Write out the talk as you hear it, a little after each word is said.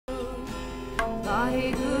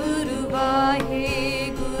Vaheguru,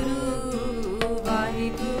 Vaheguru,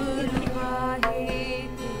 Vaheguru,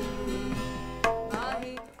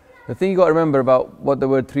 Vaheguru. The thing you got to remember about what the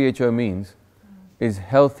word 3HO means is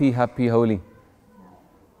healthy, happy, holy.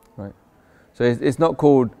 Right? So it's not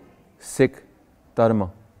called Sikh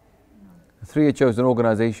Dharma. 3HO is an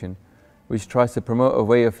organization which tries to promote a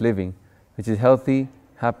way of living which is healthy,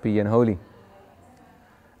 happy and holy.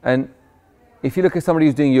 And if you look at somebody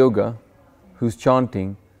who's doing yoga, who's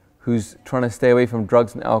chanting, who's trying to stay away from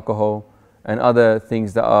drugs and alcohol and other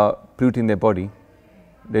things that are polluting their body,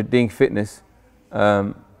 they're doing fitness,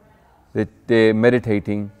 they're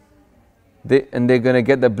meditating, and they're going to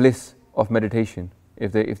get the bliss of meditation.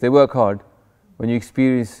 If they work hard, when you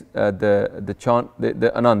experience the chant,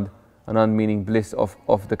 the Anand meaning bliss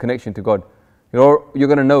of the connection to God, you're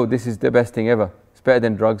going to know this is the best thing ever. It's better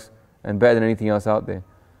than drugs and better than anything else out there.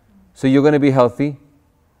 So you're going to be healthy,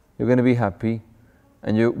 you're going to be happy,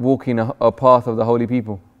 and you're walking a path of the holy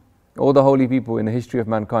people. All the holy people in the history of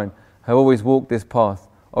mankind have always walked this path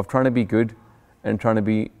of trying to be good and trying to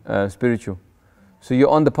be spiritual. So you're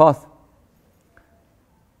on the path.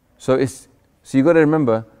 So you've got to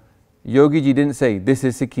remember, Yogi Ji didn't say, this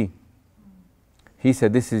is Sikhi. He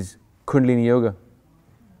said, this is Kundalini Yoga.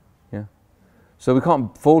 Yeah. So we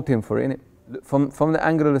can't fault him for it, innit? From the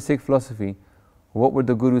angle of the Sikh philosophy, what would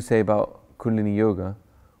the Guru say about Kundalini Yoga?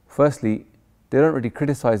 Firstly, they don't really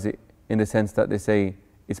criticize it in the sense that they say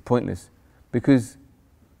it's pointless. Because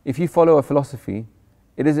if you follow a philosophy,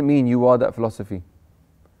 it doesn't mean you are that philosophy.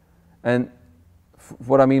 And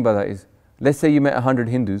what I mean by that is, let's say you met 100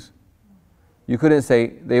 Hindus, you couldn't say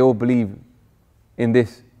they all believe in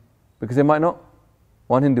this, because they might not.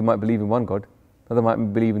 One Hindu might believe in one God, another might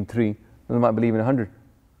believe in 3, another might believe in 100.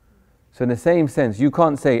 So in the same sense, you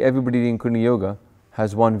can't say everybody in Kundalini Yoga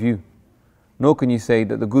has one view. Nor can you say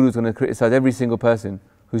that the Guru is going to criticize every single person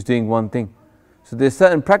who's doing one thing. So there's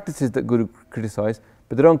certain practices that Guru criticize,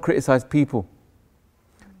 but they don't criticize people.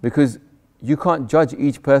 Because you can't judge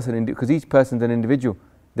each person, because each person's an individual.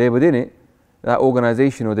 They're within it, that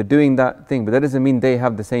organization, or they're doing that thing, but that doesn't mean they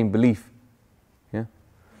have the same belief. Yeah?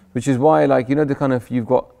 Which is why, like, you know, you've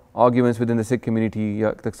got arguments within the Sikh community,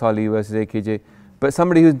 Taksali versus AKJ. But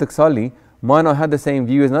somebody who's Taksali might not have the same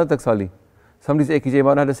view as another Taksali. Somebody's AKJ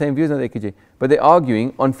might not have the same view as another AKJ. But they're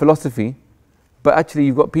arguing on philosophy, but actually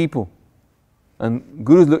you've got people. And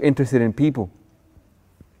Gurus look interested in people.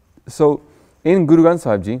 So, in Guru Granth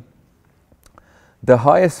Sahib Ji, the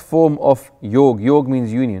highest form of yog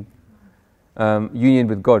means union, union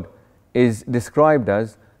with God, is described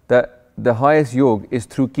as that the highest yog is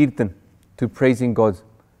through kirtan, to praising God,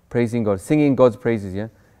 singing God's praises, yeah,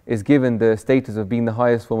 is given the status of being the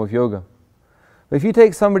highest form of yoga. But if you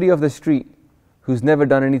take somebody off the street who's never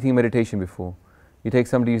done anything meditation before, you take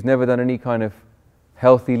somebody who's never done any kind of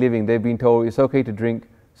healthy living, they've been told it's okay to drink,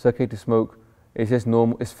 it's okay to smoke, it's just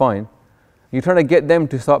normal, it's fine. You're trying to get them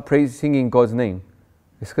to start singing God's name.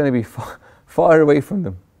 It's going to be far away from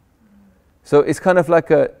them. So it's kind of like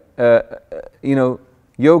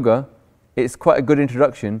yoga, it's quite a good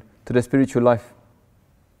introduction to the spiritual life.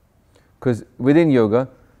 Because within yoga,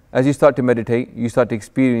 as you start to meditate, you start to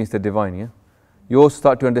experience the divine, yeah? You also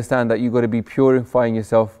start to understand that you've got to be purifying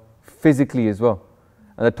yourself physically as well.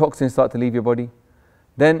 And the toxins start to leave your body.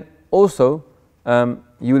 Then also,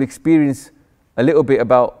 you will experience a little bit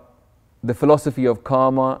about the philosophy of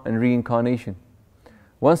karma and reincarnation.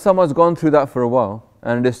 Once someone's gone through that for a while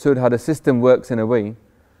and understood how the system works in a way,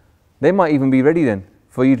 they might even be ready then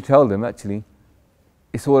for you to tell them, actually,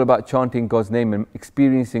 it's all about chanting God's name and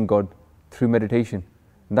experiencing God through meditation.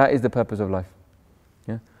 And that is the purpose of life.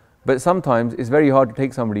 Yeah? But sometimes it's very hard to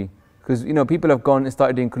take somebody, because people have gone and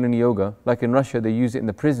started doing Kundalini Yoga, like in Russia they use it in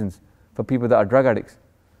the prisons for people that are drug addicts.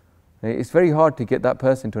 It's very hard to get that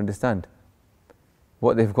person to understand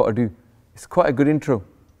what they've got to do. It's quite a good intro.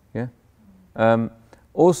 Yeah.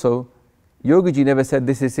 Also, Yogaji never said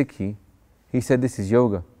this is Sikhi, he said this is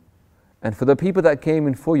yoga. And for the people that came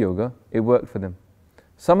in for yoga, it worked for them.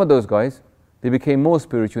 Some of those guys, they became more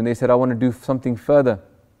spiritual and they said, I want to do something further.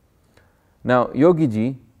 Now,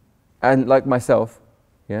 Yogiji, and like myself,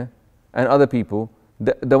 yeah, and other people,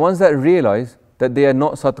 the ones that realize that they are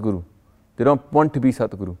not Satguru, they don't want to be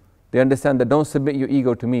Satguru, they understand that don't submit your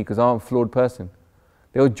ego to me because I'm a flawed person.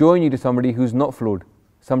 They'll join you to somebody who's not flawed,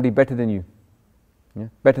 somebody better than you, yeah,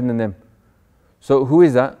 better than them. So who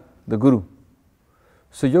is that? The Guru.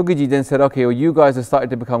 So Yogiji then said, okay, well, you guys have started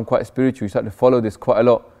to become quite spiritual, you started to follow this quite a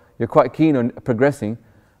lot, you're quite keen on progressing,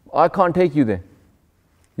 I can't take you there.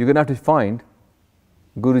 You're going to have to find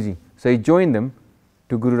Guruji. So he joined them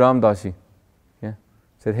to Guru Ramdas Ji. Yeah?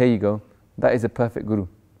 Said, here you go, that is a perfect Guru.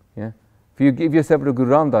 Yeah? If you give yourself to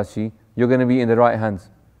Guru Ram Das Ji, you're going to be in the right hands.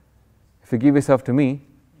 If you give yourself to me,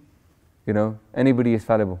 you know, anybody is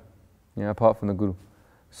fallible, yeah, apart from the Guru.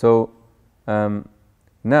 So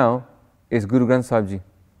now is Guru Granth Sahib Ji.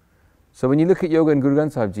 So when you look at yoga in Guru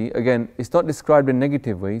Granth Sahib Ji, again, it's not described in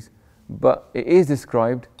negative ways, but it is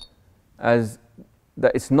described as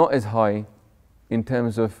that it's not as high in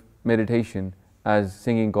terms of meditation as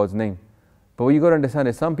singing God's name. But what you got to understand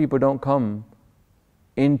is some people don't come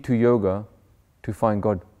into yoga to find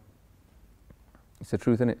God. It's the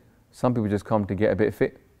truth, isn't it? Some people just come to get a bit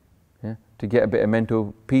fit, yeah? To get a bit of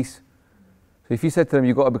mental peace. So if you said to them,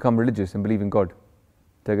 you've got to become religious and believe in God,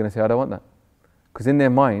 they're going to say, I don't want that. Because in their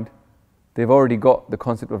mind, they've already got the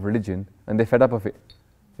concept of religion and they're fed up of it.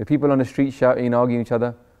 The people on the street shouting and arguing each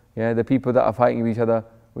other, yeah, the people that are fighting with each other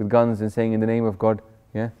with guns and saying in the name of God,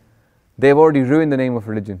 yeah, they've already ruined the name of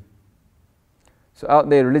religion. So out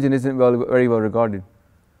there, religion isn't very well regarded.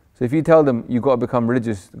 So if you tell them you've got to become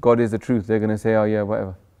religious, God is the truth, they're going to say, oh yeah,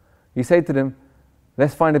 whatever. You say to them,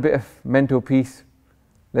 let's find a bit of mental peace,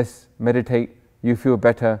 let's meditate, you feel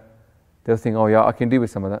better. They'll think, oh yeah, I can do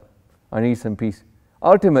with some of that. I need some peace.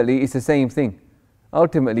 Ultimately, it's the same thing.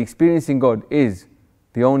 Ultimately, experiencing God is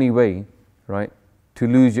the only way, right, to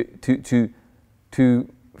lose to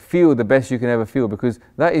feel the best you can ever feel, because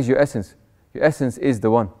that is your essence. Your essence is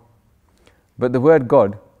the one. But the word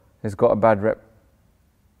God has got a bad rep,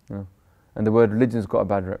 you know, and the word religion's got a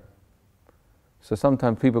bad rep. So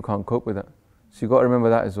sometimes people can't cope with that. So you've got to remember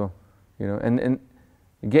that as well, you know. And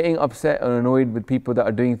getting upset and annoyed with people that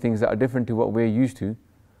are doing things that are different to what we're used to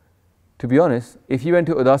be honest, if you went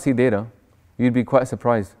to Udasi Dera, you'd be quite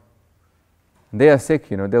surprised. They are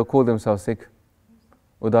Sikh, you know, they'll call themselves Sikh.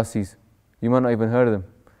 Udasis. You might not even heard of them.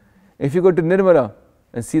 If you go to Nirmala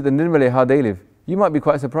and see the Nirmale, how they live, you might be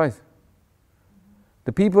quite surprised.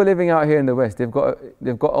 The people living out here in the West, they've got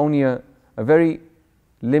only a very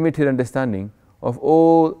limited understanding of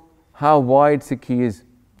how wide Sikhi is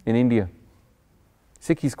in India.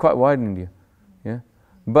 Sikhi is quite wide in India, yeah.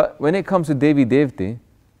 But when it comes to Devi Devte,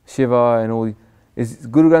 Shiva and all,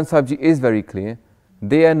 Guru Granth Sahib Ji is very clear.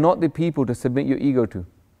 They are not the people to submit your ego to.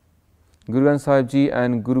 Guru Granth Sahib Ji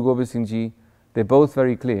and Guru Gobind Singh Ji, they're both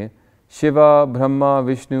very clear. Shiva, Brahma,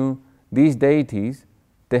 Vishnu, these deities,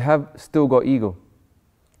 they have still got ego.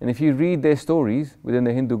 And if you read their stories within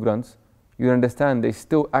the Hindu Granths, you understand they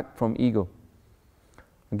still act from ego.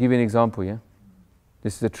 I'll give you an example, yeah?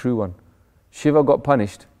 This is a true one. Shiva got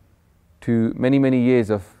punished to many, many years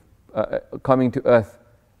of coming to earth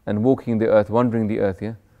and walking the earth, wandering the earth,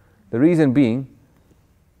 yeah? The reason being,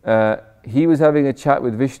 he was having a chat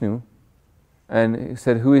with Vishnu and he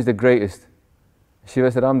said, who is the greatest?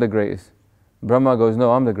 Shiva said, I'm the greatest. Brahma goes,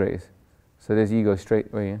 no, I'm the greatest. So there's ego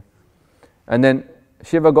straight away, yeah? And then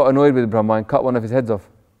Shiva got annoyed with Brahma and cut one of his heads off.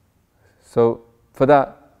 So for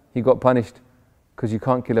that, he got punished, because you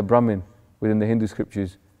can't kill a Brahmin within the Hindu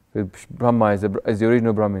scriptures. Brahma is the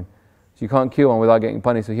original Brahmin. So you can't kill one without getting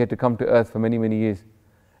punished. So he had to come to earth for many, many years.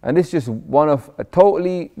 And this is just one of a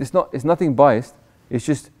totally, it's nothing biased. It's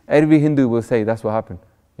just every Hindu will say that's what happened.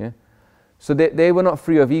 Yeah. So they were not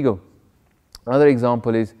free of ego. Another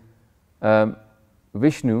example is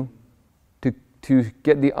Vishnu, to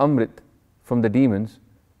get the Amrit from the demons,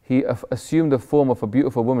 he assumed the form of a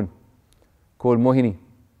beautiful woman called Mohini.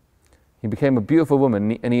 He became a beautiful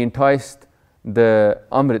woman and he enticed the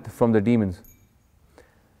Amrit from the demons.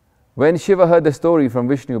 When Shiva heard the story from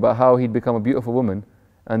Vishnu about how he'd become a beautiful woman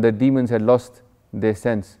and the demons had lost their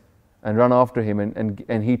sense and run after him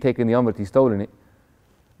and he'd taken the Amrit, he'd stolen it,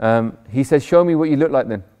 he said, show me what you look like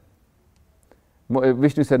then.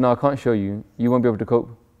 Vishnu said, no, I can't show you. You won't be able to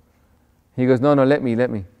cope. He goes, no, let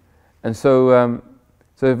me. And so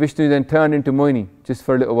Vishnu then turned into Mohini just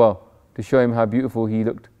for a little while to show him how beautiful he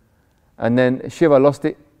looked. And then Shiva lost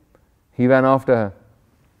it. He ran after her.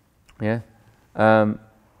 Yeah.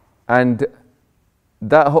 And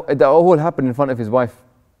that all happened in front of his wife.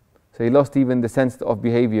 So he lost even the sense of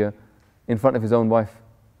behavior in front of his own wife.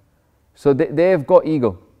 So they've got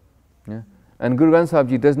ego. Yeah. And Guru Granth Sahib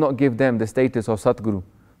Ji does not give them the status of Satguru.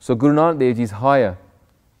 So Guru Nanak Dev Ji is higher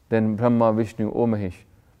than Brahma, Vishnu or Mahesh,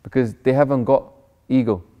 because they haven't got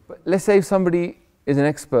ego. But let's say if somebody is an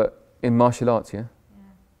expert in martial arts, yeah?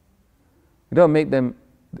 You don't make them,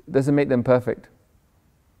 doesn't make them perfect.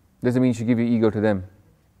 Doesn't mean you should give your ego to them.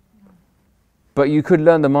 But you could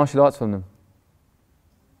learn the martial arts from them.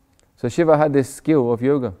 So Shiva had this skill of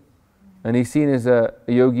yoga, and he's seen as a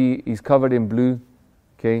yogi. He's covered in blue,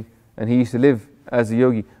 okay, and he used to live as a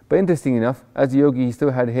yogi. But interesting enough, as a yogi, he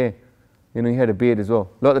still had hair. You know, he had a beard as well.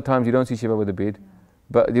 A lot of the times you don't see Shiva with a beard,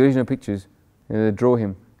 but the original pictures, you know, they draw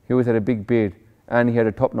him. He always had a big beard, and he had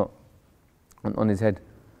a top knot. on his head.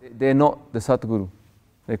 They're not the Satguru.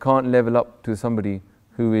 They can't level up to somebody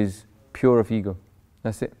who is pure of ego.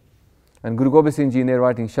 That's it. And Guru Gobind Singh Ji, in their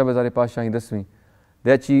writing, Shabazari Pashahi Dasmi,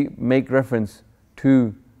 they actually make reference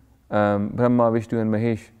to Brahma, Vishnu and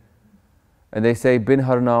Mahesh. And they say, Bin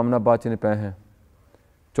har naam na bachne pe hain.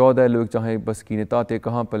 14 log chahe bas kine taate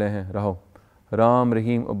kahan pale hain raho. Ram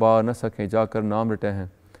Rahim ubar na sakhe jaakar naam rate hain.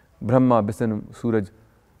 Brahma Bisan Suraj,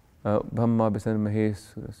 Brahma Bisan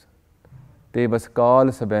Mahesh Suraj. They bas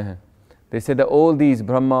kaal sabe hain. They said that all these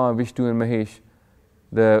Brahma, Vishnu and Mahesh,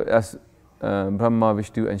 Brahma,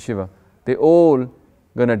 Vishnu and Shiva, they all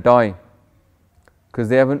gonna die because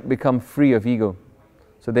they haven't become free of ego.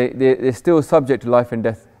 So they're still subject to life and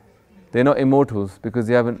death. They're not immortals because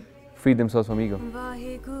they haven't freed themselves from ego.